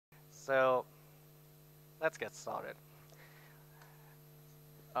So let's get started.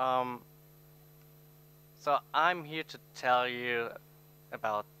 So I'm here to tell you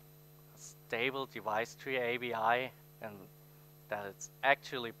about stable Devicetree ABI and that it's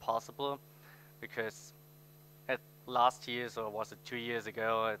actually possible, because at last year's, or was it 2 years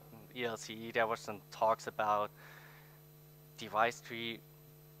ago, at ELCE there were some talks about Devicetree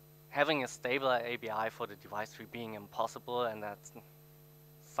having a stable ABI for the Devicetree being impossible, and that's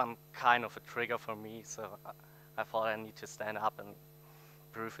some kind of a trigger for me, so I thought I need to stand up and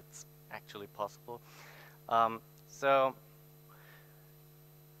prove it's actually possible.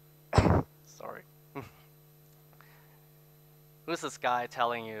 Sorry. Who's this guy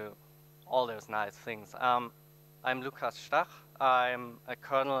telling you all those nice things? I'm Stach. I'm a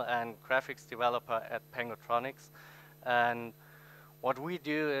kernel and graphics developer at Pengutronix, and what we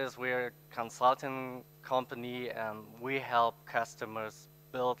do is we're a consulting company, and we help customers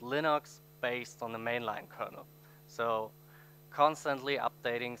build Linux based on the mainline kernel. So constantly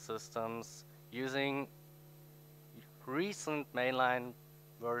updating systems using recent mainline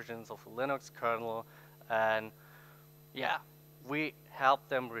versions of the Linux kernel, and yeah, we help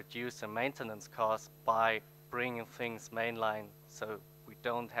them reduce the maintenance costs by bringing things mainline, so we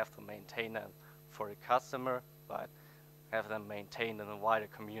don't have to maintain them for a customer, but have them maintained in a wider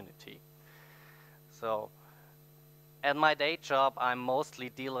community. So at my day job, I'm mostly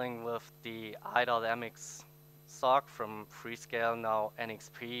dealing with the i.MX SOC from Freescale, now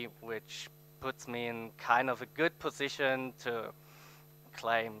NXP, which puts me in kind of a good position to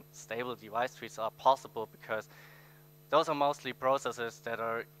claim stable device trees are possible, because those are mostly processors that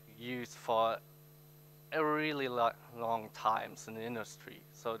are used for a really long times in the industry.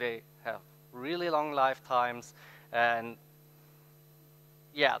 So they have really long lifetimes, and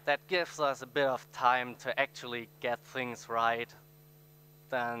yeah, that gives us a bit of time to actually get things right.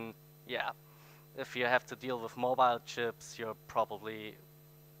 Then yeah, if you have to deal with mobile chips, you're probably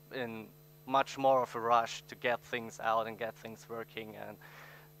in much more of a rush to get things out and get things working and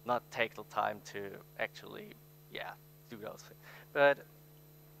not take the time to actually, yeah, do those things. But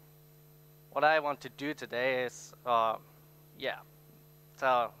what I want to do today is, so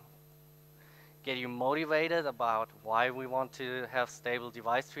get you motivated about why we want to have stable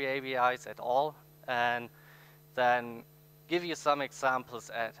Devicetree ABIs at all, and then give you some examples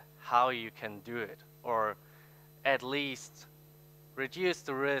at how you can do it, or at least reduce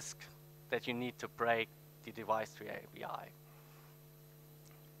the risk that you need to break the Devicetree ABI.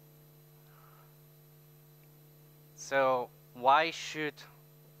 So why should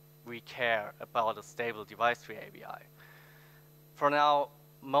we care about a stable Devicetree ABI? For now,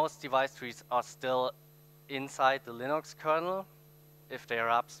 most device trees are still inside the Linux kernel. If they are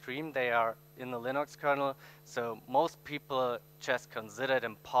upstream, they are in the Linux kernel. So most people just consider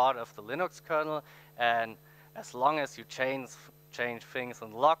them part of the Linux kernel, and as long as you change things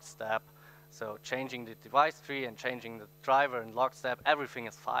in lockstep, so changing the device tree and changing the driver in lockstep, everything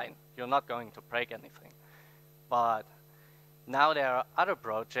is fine. You're not going to break anything. But now there are other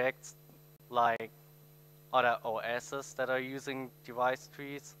projects, like other OSs that are using device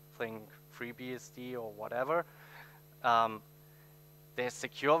trees, think FreeBSD or whatever. There's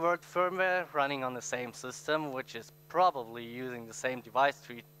secure world firmware running on the same system, which is probably using the same device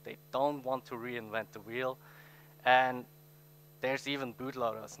tree. They don't want to reinvent the wheel. And there's even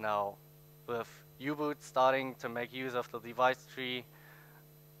bootloaders now, with U-boot starting to make use of the device tree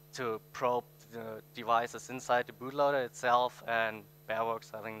to probe the devices inside the bootloader itself, and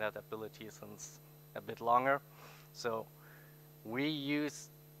Bearworks having that ability since a bit longer. So we use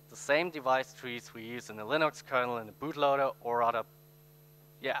the same device trees we use in the Linux kernel, in the bootloader, or other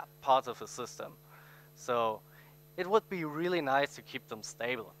parts of the system. So it would be really nice to keep them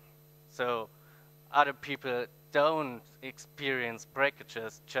stable, so other people don't experience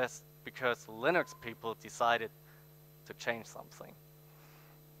breakages just because the Linux people decided to change something.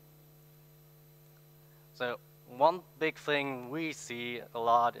 So one big thing we see a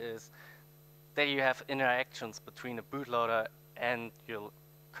lot is that you have interactions between the bootloader and your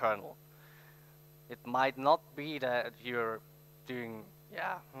kernel. It might not be that you're doing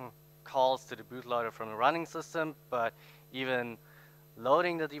calls to the bootloader from the running system, but even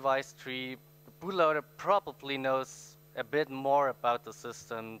loading the device tree, the bootloader probably knows a bit more about the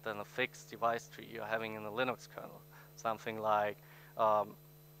system than a fixed device tree you're having in the Linux kernel. Something like,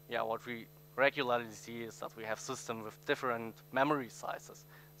 what we regularly see is that we have systems with different memory sizes.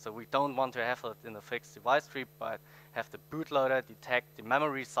 So we don't want to have it in a fixed device tree, but have the bootloader detect the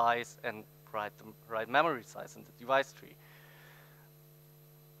memory size and write the right memory size in the device tree.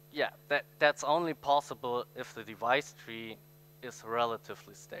 Yeah, that's only possible if the device tree is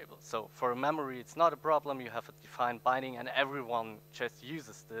relatively stable. So for memory, it's not a problem. You have a defined binding, and everyone just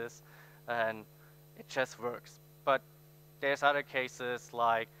uses this, and it just works. But there's other cases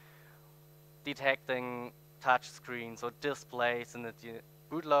like detecting touch screens or displays in the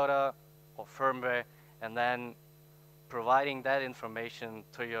bootloader or firmware, and then providing that information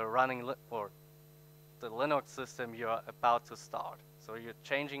to your running or the Linux system you're about to start. So you're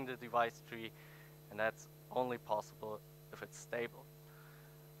changing the device tree, and that's only possible if it's stable.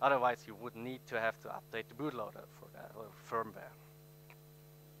 Otherwise, you would need to have to update the bootloader for that, or firmware.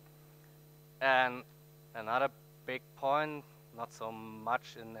 And another big point, not so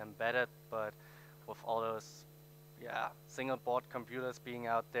much in embedded, but with all those single board computers being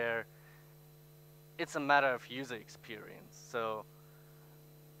out there, it's a matter of user experience. So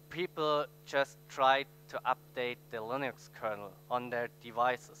people just try to update the Linux kernel on their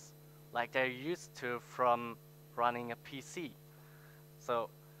devices like they're used to from running a PC. So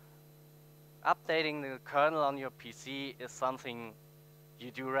updating the kernel on your PC is something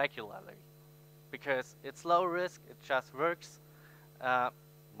you do regularly because it's low risk, it just works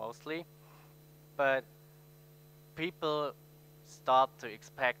mostly, but people start to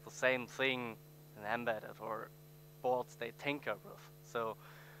expect the same thing in embedded or boards they tinker with. So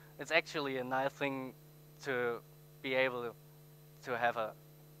it's actually a nice thing to be able to have a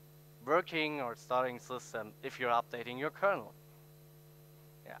working or starting system if you're updating your kernel.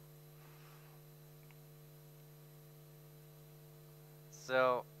 Yeah.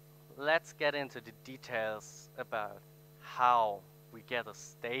 So let's get into the details about how we get a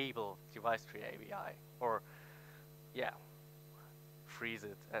stable Devicetree ABI, or freeze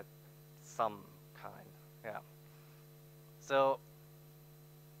it at some kind. Yeah. So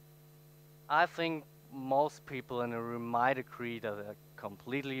I think most people in the room might agree that a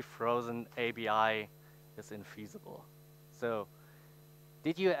completely frozen ABI is infeasible. So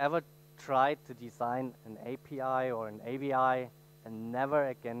did you ever try to design an API or an ABI and never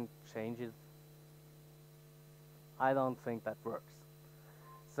again change it? I don't think that works.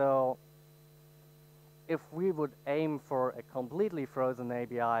 So if we would aim for a completely frozen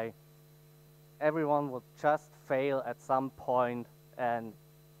ABI, everyone would just fail at some point and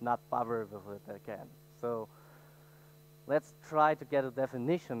not bother with it again. So let's try to get a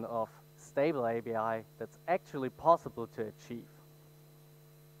definition of stable ABI that's actually possible to achieve.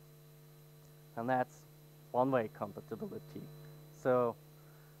 And that's one-way compatibility. So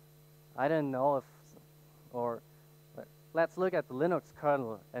I don't know if, or let's look at the Linux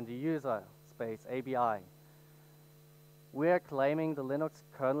kernel and the user space ABI. We're claiming the Linux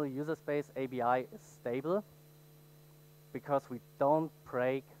kernel user space ABI is stable because we don't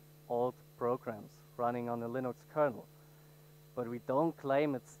break old programs running on the Linux kernel. But we don't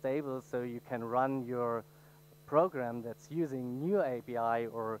claim it's stable so you can run your program that's using new ABI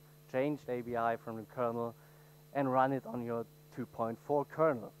or changed ABI from the kernel and run it on your 2.4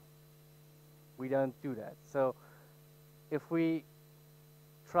 kernel. We don't do that. So if we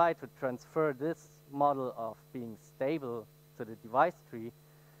try to transfer this model of being stable to the device tree,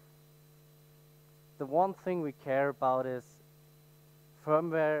 the one thing we care about is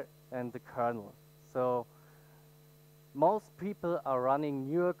firmware and the kernel. So most people are running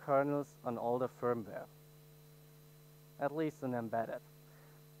newer kernels on older firmware, at least in embedded.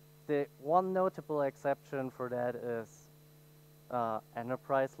 The one notable exception for that is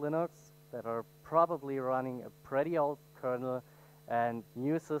enterprise Linux that are probably running a pretty old kernel and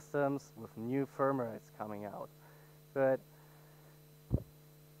new systems with new firmware is coming out. But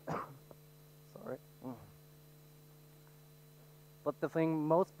sorry. But the thing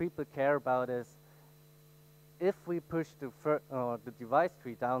most people care about is if we push the device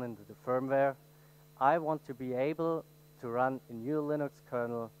tree down into the firmware, I want to be able to run a new Linux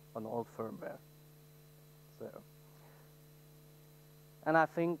kernel on old firmware. So, and I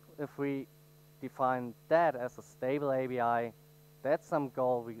think if we define that as a stable ABI, that's some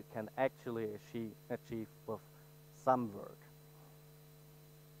goal we can actually achieve with some work.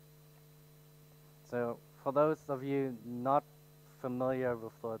 So for those of you not familiar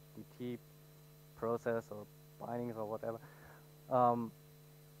with the DT process or bindings or whatever,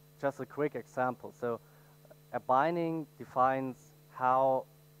 just a quick example. So a binding defines how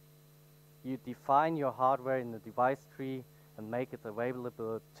you define your hardware in the device tree and make it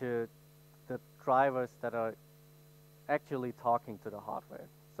available to the drivers that are actually talking to the hardware.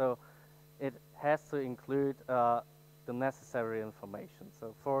 So it has to include the necessary information.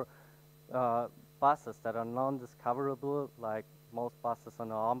 So for buses that are non-discoverable, like most buses on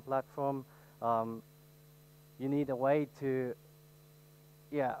the ARM platform, you need a way to,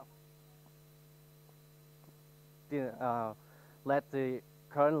 let the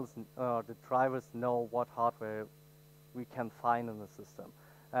kernels, the drivers know what hardware we can find in the system.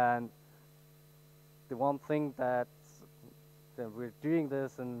 And the one thing that we're doing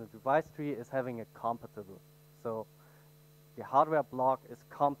this in the device tree is having it compatible. So the hardware block is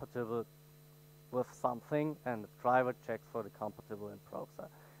compatible with something, and the driver checks for the compatible in process.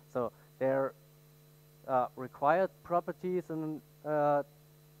 So there are required properties in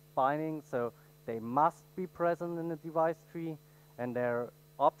binding, so they must be present in the device tree, and there are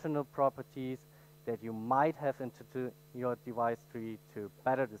optional properties that you might have into your device tree to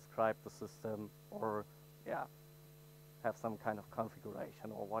better describe the system, or have some kind of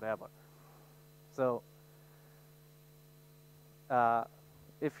configuration or whatever. So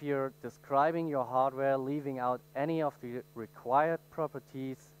if you're describing your hardware, leaving out any of the required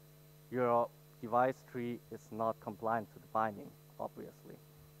properties, your device tree is not compliant to the binding, obviously.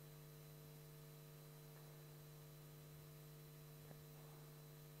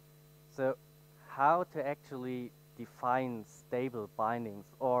 So how to actually define stable bindings,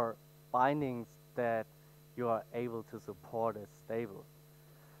 or bindings that you are able to support as stable?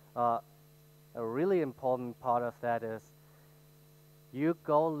 A really important part of that is you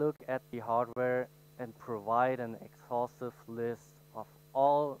go look at the hardware and provide an exhaustive list of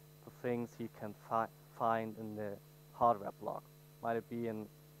all the things you can find in the hardware block. Might it be in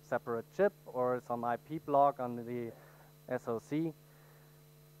separate chip or some IP block on the SoC?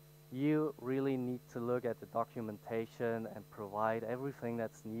 You really need to look at the documentation and provide everything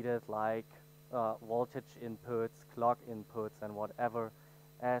that's needed, like voltage inputs, clock inputs, and whatever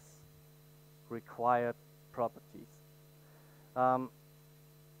as required properties.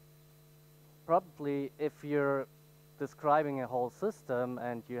 Probably if you're describing a whole system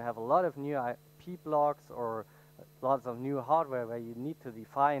and you have a lot of new IP blocks or lots of new hardware where you need to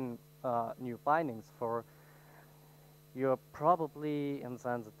define new bindings for, you're probably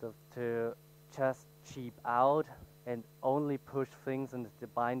insensitive to just cheap out and only push things into the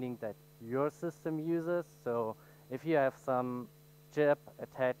binding that your system uses. So if you have some chip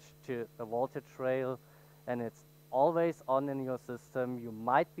attached to the voltage rail and it's always on in your system, you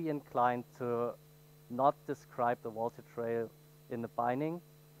might be inclined to not describe the voltage rail in the binding.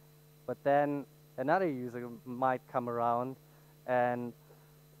 But then another user might come around and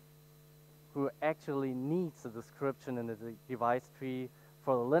who actually needs a description in the device tree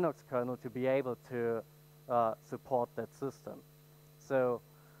for the Linux kernel to be able to support that system. So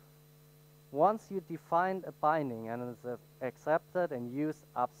once you define a binding and it's accepted and used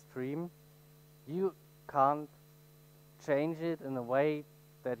upstream, you can't change it in a way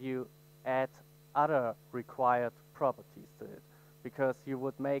that you add other required properties to it, because you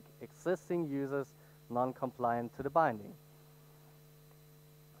would make existing users non-compliant to the binding.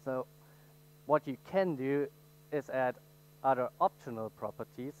 So what you can do is add other optional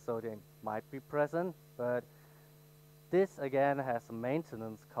properties, so they might be present, but this again has a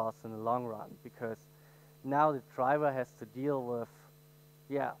maintenance cost in the long run, because now the driver has to deal with,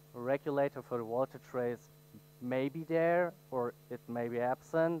 a regulator for the voltage rails may be there or it may be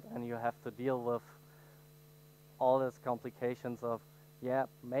absent, and you have to deal with all these complications of,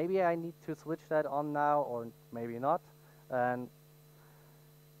 maybe I need to switch that on now or maybe not. And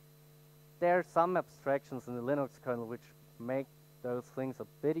there are some abstractions in the Linux kernel which make those things a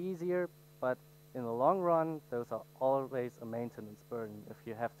bit easier, but in the long run, those are always a maintenance burden if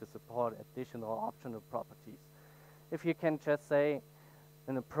you have to support additional optional properties. If you can just say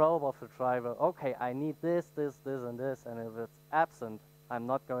in the probe of the driver, okay, I need this, this, this, and this, and if it's absent, I'm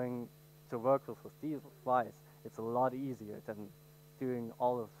not going to work with this device. It's a lot easier than doing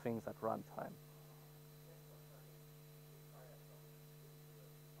all of the things at runtime.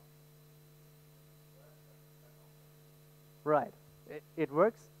 Right. It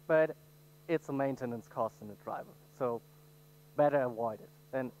works, but it's a maintenance cost in the driver. So better avoid it.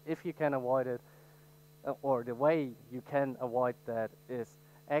 And if you can avoid it, or the way you can avoid that is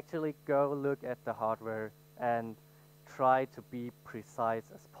actually go look at the hardware and try to be precise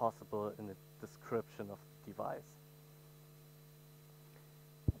as possible in the description of the device.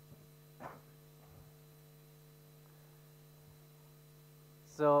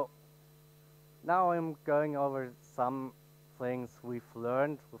 So now I'm going over some things we've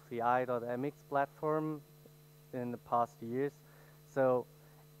learned with the i.MX platform in the past years. So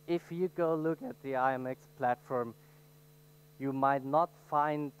if you go look at the i.MX platform, you might not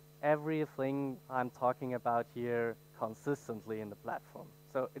find everything I'm talking about here consistently in the platform.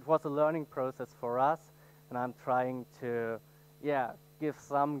 So it was a learning process for us, and I'm trying to, give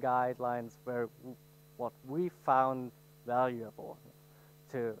some guidelines where what we found valuable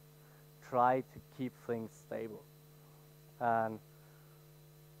to try to keep things stable. And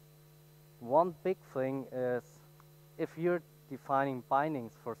one big thing is if you're defining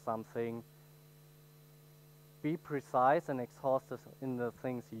bindings for something, be precise and exhaustive in the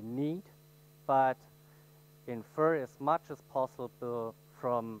things you need, but infer as much as possible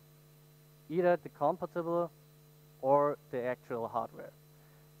from either the compatible or the actual hardware.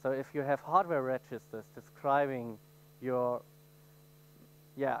 So if you have hardware registers describing your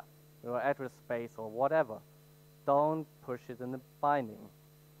address space or whatever, don't push it in the binding.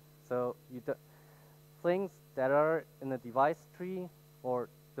 So things that are in the device tree, or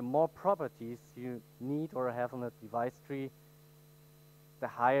the more properties you need or have on a device tree, the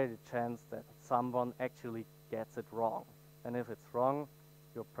higher the chance that someone actually gets it wrong. And if it's wrong,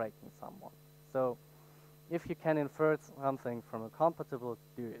 you're breaking someone. So if you can infer something from a compatible,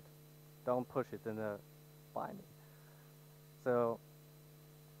 do it. Don't push it in the binding. So,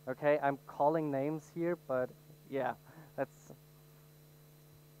 okay, I'm calling names here, but yeah, that's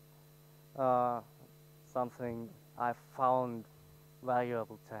something I found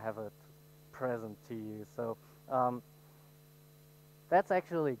valuable to have it present to you. So that's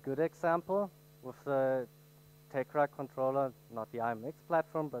actually a good example with the Tegra controller, not the IMX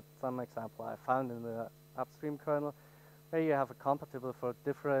platform, but some example I found in the upstream kernel, where you have a compatible for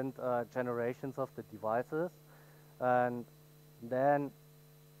different generations of the devices. And then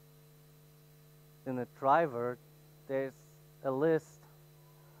in the driver, there's a list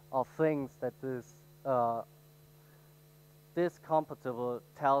of things that this compatible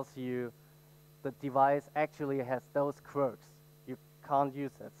tells you the device actually has those quirks. You can't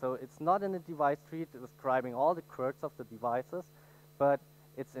use that. So it's not in the device tree describing all the quirks of the devices, but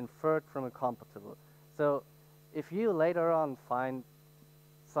it's inferred from a compatible. So if you later on find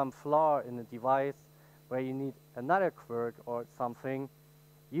some flaw in the device where you need another quirk or something,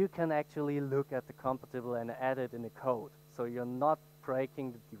 you can actually look at the compatible and add it in the code. So you're not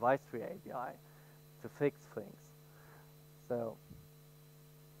breaking the Devicetree ABI to fix things. So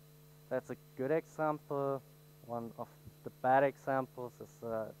that's a good example. One of the bad examples is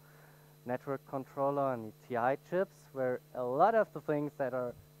a network controller and the TI chips, where a lot of the things that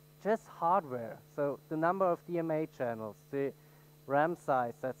are just hardware, so the number of DMA channels, the RAM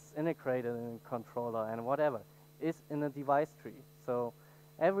size that's integrated in the controller and whatever, is in a device tree. So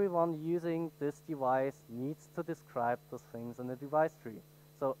everyone using this device needs to describe those things in the device tree.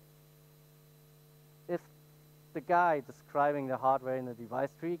 So if the guy describing the hardware in the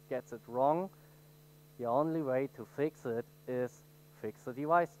device tree gets it wrong, the only way to fix it is fix the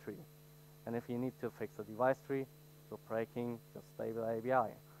device tree. And if you need to fix the device tree, you're breaking your stable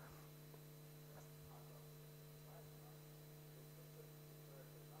ABI.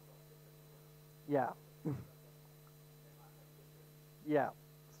 Yeah. Yeah.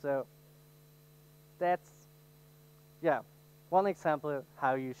 So that's, one example of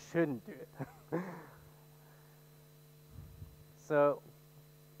how you shouldn't do it. So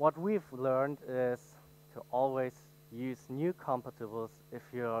what we've learned is to always use new compatibles if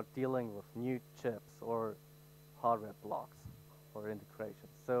you're dealing with new chips or hardware blocks or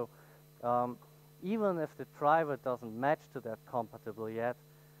integrations. So even if the driver doesn't match to that compatible yet,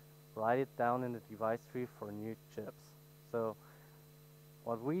 write it down in the device tree for new chips. So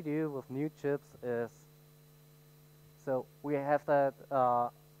what we do with new chips is, so we have that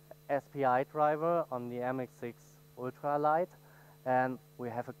SPI driver on the MX6 Ultralight, and we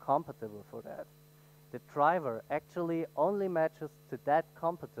have a compatible for that. The driver actually only matches to that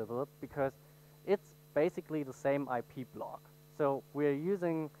compatible because it's basically the same IP block. So we're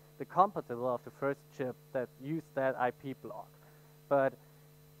using the compatible of the first chip that used that IP block. But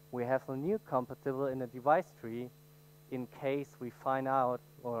we have a new compatible in the device tree in case we find out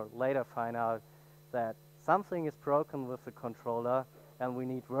or later find out that something is broken with the controller and we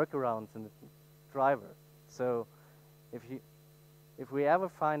need workarounds in the driver. So if we ever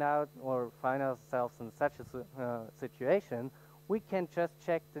find out or find ourselves in such a situation, we can just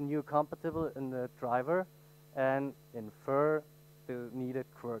check the new compatible in the driver and infer the needed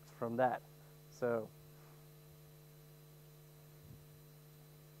quirks from that. So,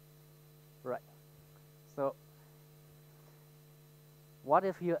 right. So, what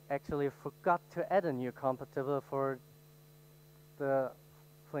if you actually forgot to add a new compatible for the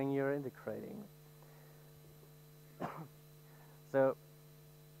thing you're integrating? So,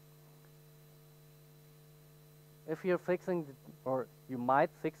 if you're fixing, or you might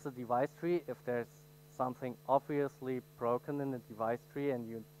fix the device tree if there's something obviously broken in the device tree and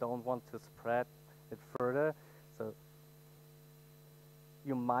you don't want to spread it further. So,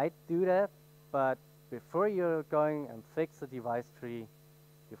 you might do that, but before you're going and fix the device tree,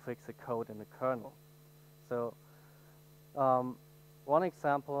 you fix the code in the kernel. So, One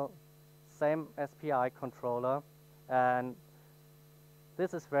example, same SPI controller, and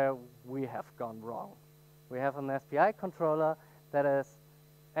this is where we have gone wrong. We have an SPI controller that is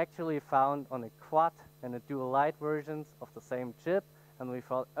actually found on a quad and a dual light versions of the same chip, and we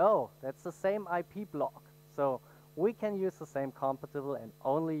thought, oh, that's the same IP block. So we can use the same compatible and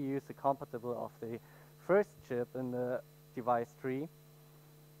only use the compatible of the first chip in the device tree.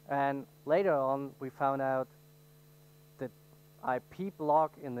 And later on, we found out that IP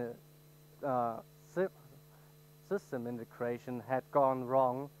block in the system integration had gone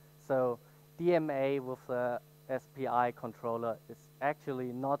wrong. So DMA with the SPI controller is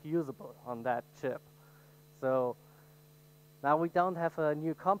actually not usable on that chip. So now we don't have a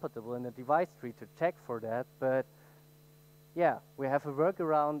new compatible in the device tree to check for that, but yeah, we have a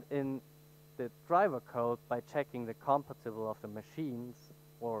workaround in the driver code by checking the compatible of the machines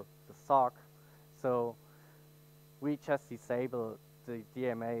or the SOC. So we just disable the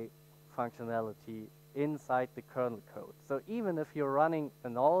DMA functionality inside the kernel code. So even if you're running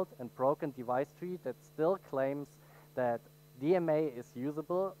an old and broken device tree that still claims that DMA is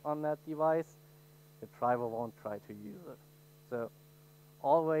usable on that device, the driver won't try to use it. So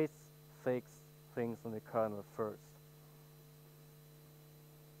always fix things in the kernel first.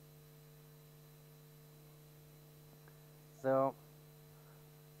 So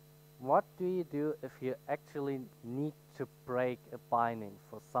what do you do if you actually need to break a binding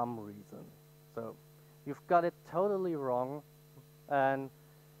for some reason? So you've got it totally wrong and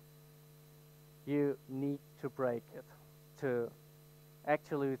you need to break it to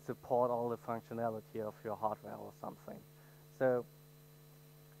actually support all the functionality of your hardware or something. So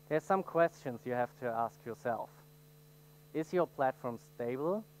there's some questions you have to ask yourself. Is your platform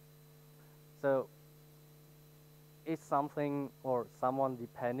stable? So is something or someone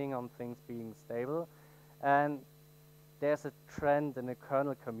depending on things being stable? And there's a trend in the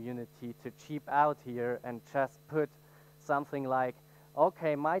kernel community to cheap out here and just put something like,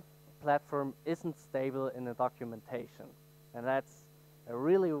 okay, my platform isn't stable in the documentation. And that's a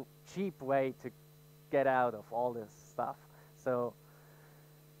really cheap way to get out of all this stuff. So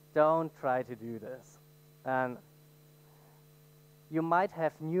don't try to do this. And you might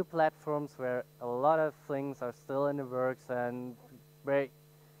have new platforms where a lot of things are still in the works and where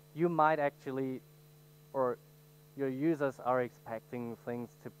you might actually, or your users are expecting things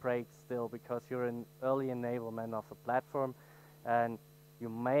to break still because you're in early enablement of the platform and you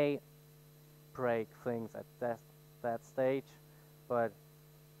may break things at that stage, but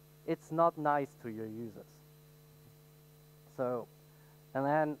it's not nice to your users. So, and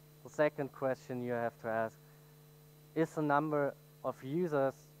then the second question you have to ask, is the number of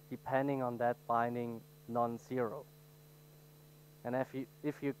users depending on that binding non-zero? And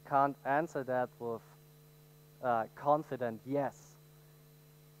if you can't answer that with confident yes,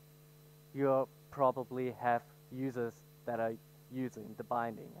 you probably have users that are using the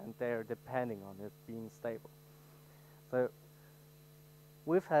binding and they're depending on it being stable. So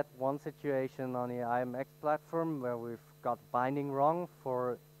we've had one situation on the IMX platform where we've got binding wrong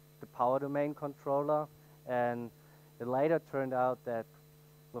for the power domain controller, and it later turned out that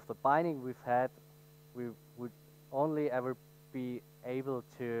with the binding we've had, we would only ever be able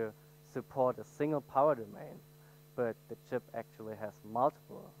to support a single power domain, but the chip actually has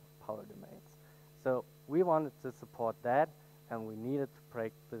multiple power domains. So we wanted to support that, and we needed to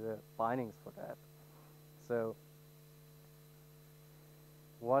break the bindings for that. So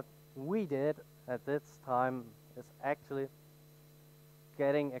what we did at this time is actually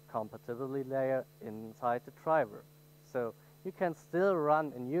getting a compatibility layer inside the driver. So you can still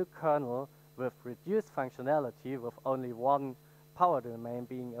run a new kernel with reduced functionality with only one power domain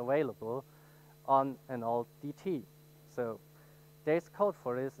being available on an old DT. So there's code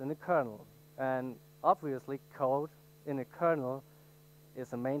for this in the kernel. And obviously code in a kernel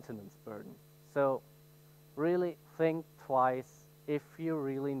is a maintenance burden. So really think twice if you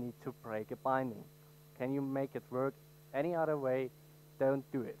really need to break a binding. Can you make it work any other way? Don't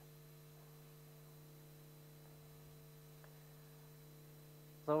do it.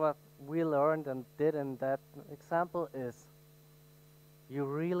 So what we learned and did in that example is you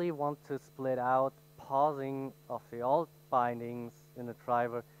really want to split out pausing of the old bindings in the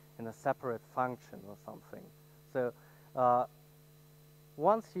driver in a separate function or something. So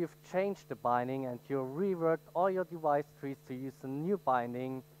once you've changed the binding and you reworked all your device trees to use the new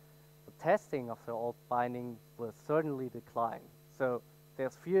binding, the testing of the old binding will certainly decline. So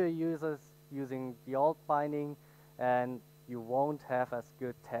there's fewer users using the old binding, and you won't have as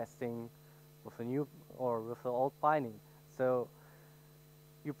good testing with the new or with the old binding. So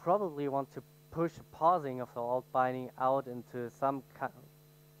you probably want to push pausing of the alt binding out into some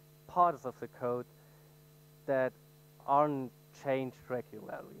parts of the code that aren't changed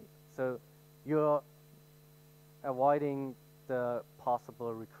regularly. So you're avoiding the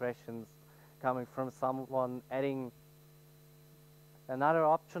possible regressions coming from someone adding another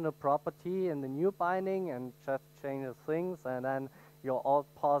optional property in the new binding and just changes things, and then your alt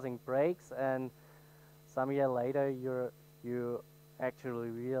pausing breaks, and some year later you actually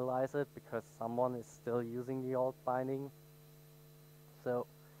realize it because someone is still using the alt binding. So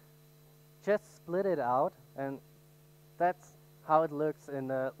just split it out, and that's how it looks in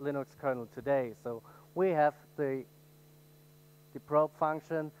the Linux kernel today. So we have the probe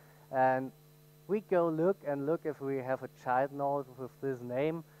function, and we go look if we have a child node with this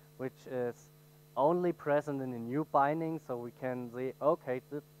name, which is only present in a new binding, so we can say, okay,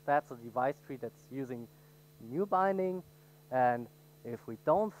 that's a device tree that's using new binding, and if we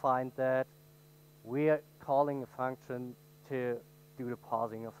don't find that, we're calling a function to do the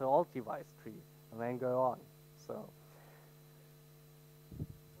pausing of the alt device tree, and then go on. So.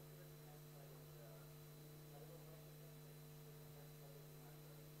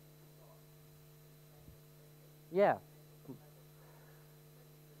 Yeah.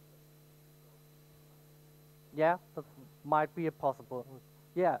 Yeah, that might be a possible.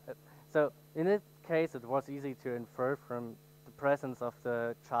 Yeah. So in this case, it was easy to infer from the presence of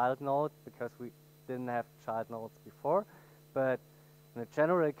the child node because we didn't have child nodes before. But in a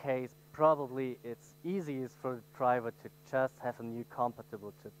general case, probably it's easiest for the driver to just have a new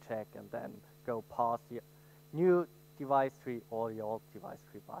compatible to check and then go past the new device tree or the old device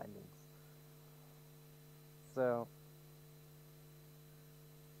tree bindings. So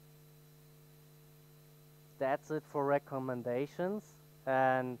that's it for recommendations,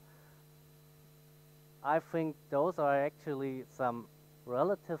 and I think those are actually some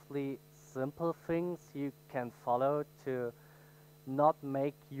relatively simple things you can follow to not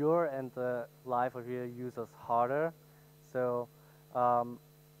make your and the life of your users harder. So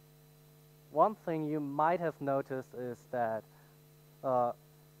one thing you might have noticed is that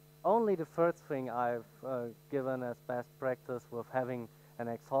only the first thing I've given as best practice with having an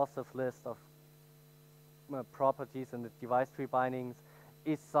exhaustive list of properties in the device tree bindings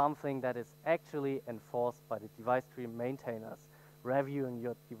is something that is actually enforced by the device tree maintainers reviewing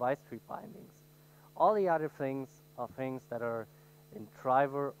your device tree bindings. All the other things are things that are in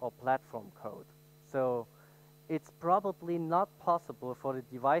driver or platform code. So it's probably not possible for the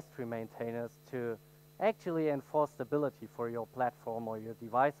device tree maintainers to actually enforce stability for your platform or your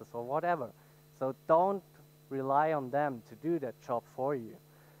devices or whatever. So don't rely on them to do that job for you.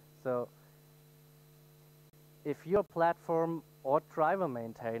 So if you're a platform or driver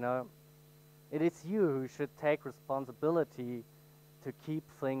maintainer, it is you who should take responsibility to keep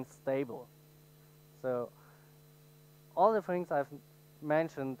things stable. So all the things I've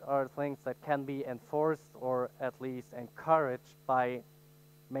mentioned are things that can be enforced or at least encouraged by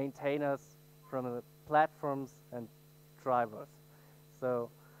maintainers from the platforms and drivers. So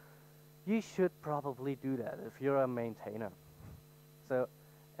you should probably do that if you're a maintainer. So,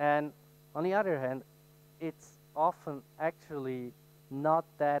 and on the other hand, it's often actually not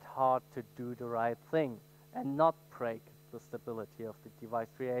that hard to do the right thing and not break the stability of the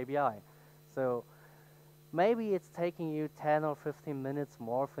Devicetree ABI. So maybe it's taking you 10 or 15 minutes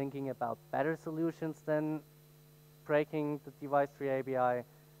more thinking about better solutions than breaking the Devicetree ABI.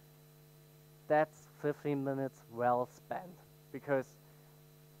 That's 15 minutes well spent because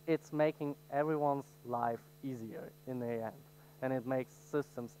it's making everyone's life easier in the end, and it makes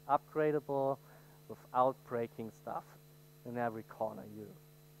systems upgradable without breaking stuff in every corner you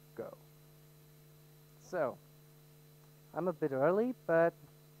go. So I'm a bit early, but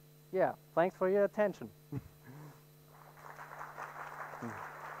yeah, thanks for your attention.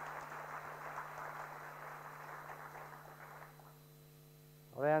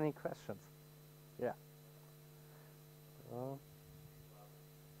 Are there any questions? Yeah.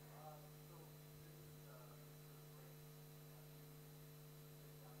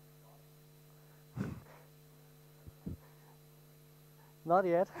 Not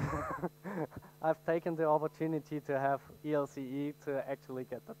yet. I've taken the opportunity to have ELCE to actually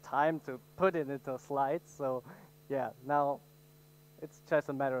get the time to put it into slides. So yeah, now it's just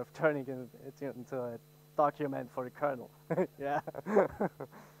a matter of turning it into a document for the kernel. Yeah.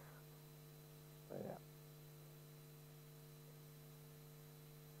 So, yeah.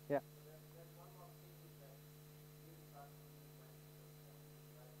 Yeah.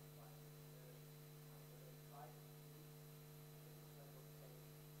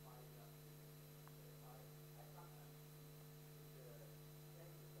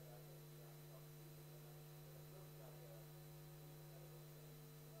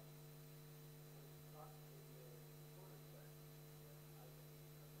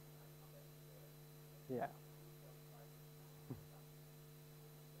 Yeah.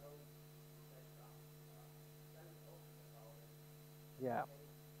 Yeah.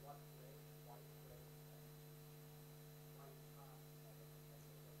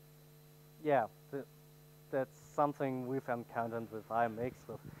 Yeah, that's something we've encountered with IMX,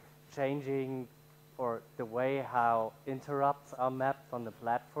 with changing or the way how interrupts are mapped on the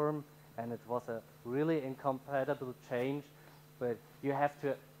platform, and it was a really incompatible change, but you have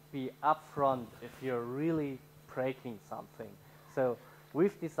to be upfront if you're really breaking something. So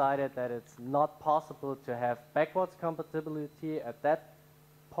we've decided that it's not possible to have backwards compatibility at that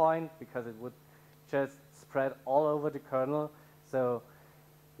point because it would just spread all over the kernel. So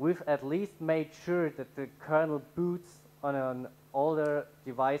we've at least made sure that the kernel boots on an older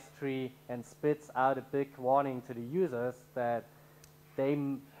device tree and spits out a big warning to the users that they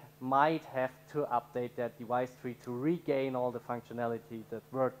might have to update that device tree to regain all the functionality that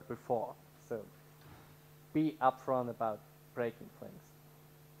worked before. So be upfront about breaking things.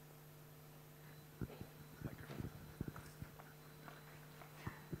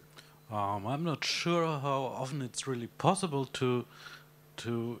 I'm not sure how often it's really possible to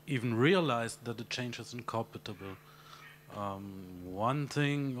even realize that the change is incompatible. One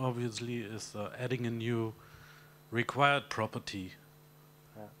thing, obviously, is adding a new required property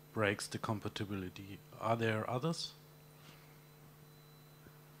breaks the compatibility. Are there others?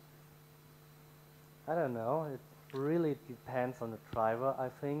 I don't know. It really depends on the driver, I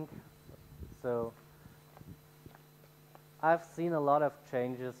think. So I've seen a lot of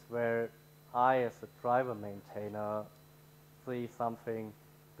changes where I, as a driver maintainer, see something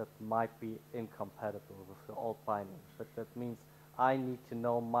that might be incompatible with the old binding. But that means I need to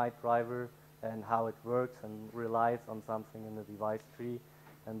know my driver and how it works and relies on something in the device tree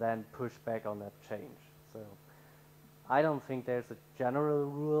and then push back on that change. So I don't think there's a general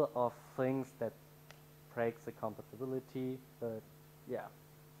rule of things that breaks the compatibility, but yeah,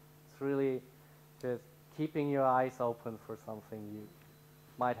 it's really just keeping your eyes open for something you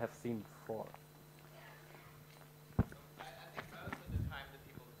might have seen before.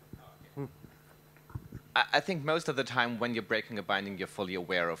 I think most of the time when you're breaking a binding, you're fully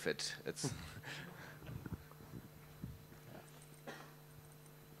aware of it. It's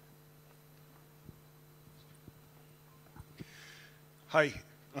Hi,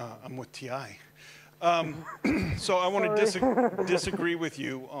 I'm with TI. So I want to disagree with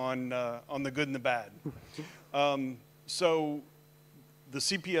you on the good and the bad. So the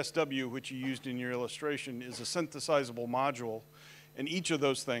CPSW, which you used in your illustration, is a synthesizable module, and each of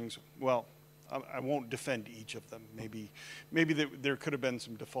those things, well, I won't defend each of them. Maybe there could have been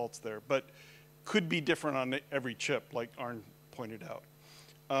some defaults there, but could be different on every chip, like Arne pointed out.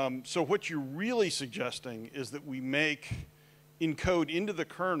 So what you're really suggesting is that we encode into the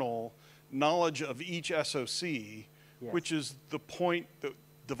kernel knowledge of each SoC, yes, which is the point that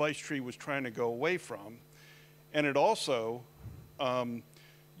Devicetree was trying to go away from. And it also,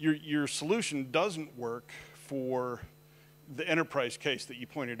 your solution doesn't work for the enterprise case that you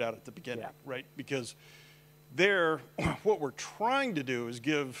pointed out at the beginning, right? Because there, what we're trying to do is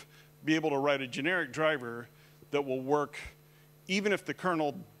be able to write a generic driver that will work even if the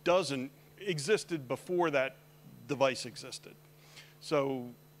kernel existed before that device existed. So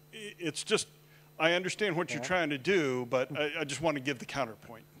it's just, I understand what you're trying to do, but I just want to give the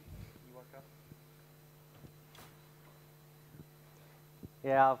counterpoint.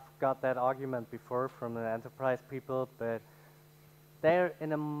 Yeah, I've got that argument before from the enterprise people, but they're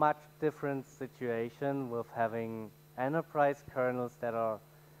in a much different situation with having enterprise kernels that are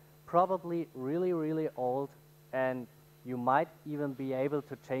probably really, really old, and you might even be able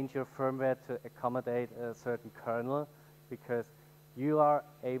to change your firmware to accommodate a certain kernel because you are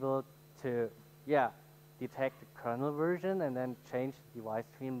able to, detect the kernel version and then change the device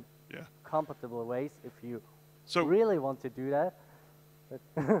tree in compatible ways if you really want to do that.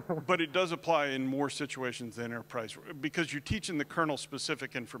 But it does apply in more situations than enterprise because you're teaching the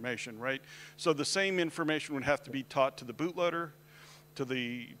kernel-specific information, right? So the same information would have to be taught to the bootloader, to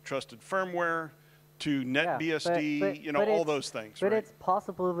the trusted firmware, to NetBSD, all those things, But right? it's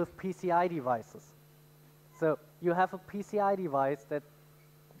possible with PCI devices. So you have a PCI device that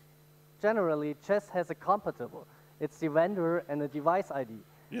generally just has a compatible. It's the vendor and the device ID.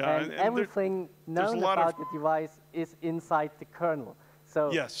 Yeah, and everything known about the device is inside the kernel.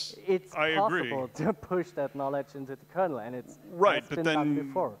 So yes, it's possible to push that knowledge into the kernel, and it's been done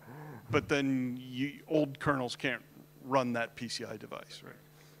before. But then old kernels can't run that PCI device, right?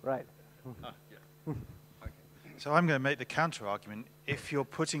 Right. Okay. So I'm going to make the counter argument. If you're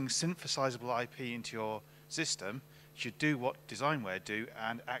putting synthesizable IP into your system, should do what designware do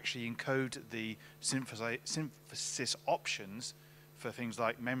and actually encode the synthesis options for things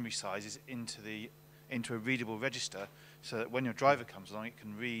like memory sizes into a readable register, so that when your driver comes along, it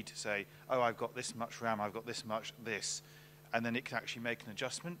can read, say, oh, I've got this much RAM, I've got this much this, and then it can actually make an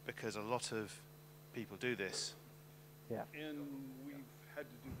adjustment, because a lot of people do this. Yeah. And we've had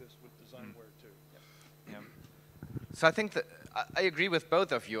to do this with designware too. Yeah. So I think that I agree with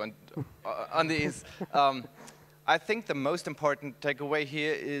both of you on these. I think the most important takeaway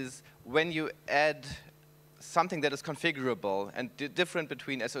here is when you add something that is configurable and different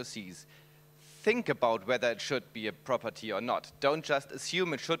between SoCs, think about whether it should be a property or not. Don't just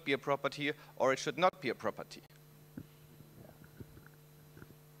assume it should be a property or it should not be a property.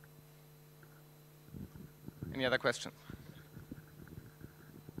 Any other questions?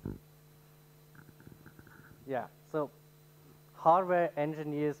 Yeah, so hardware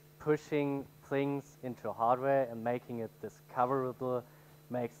engineers pushing things into hardware and making it discoverable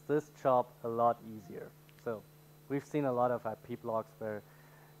makes this job a lot easier. So we've seen a lot of IP blocks where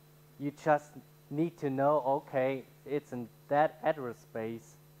you just need to know, okay, it's in that address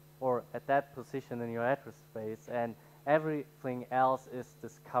space or at that position in your address space, and everything else is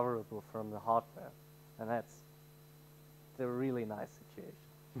discoverable from the hardware. And that's a really nice situation.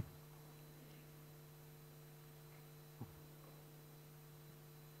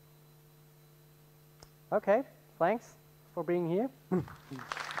 Okay, thanks for being here.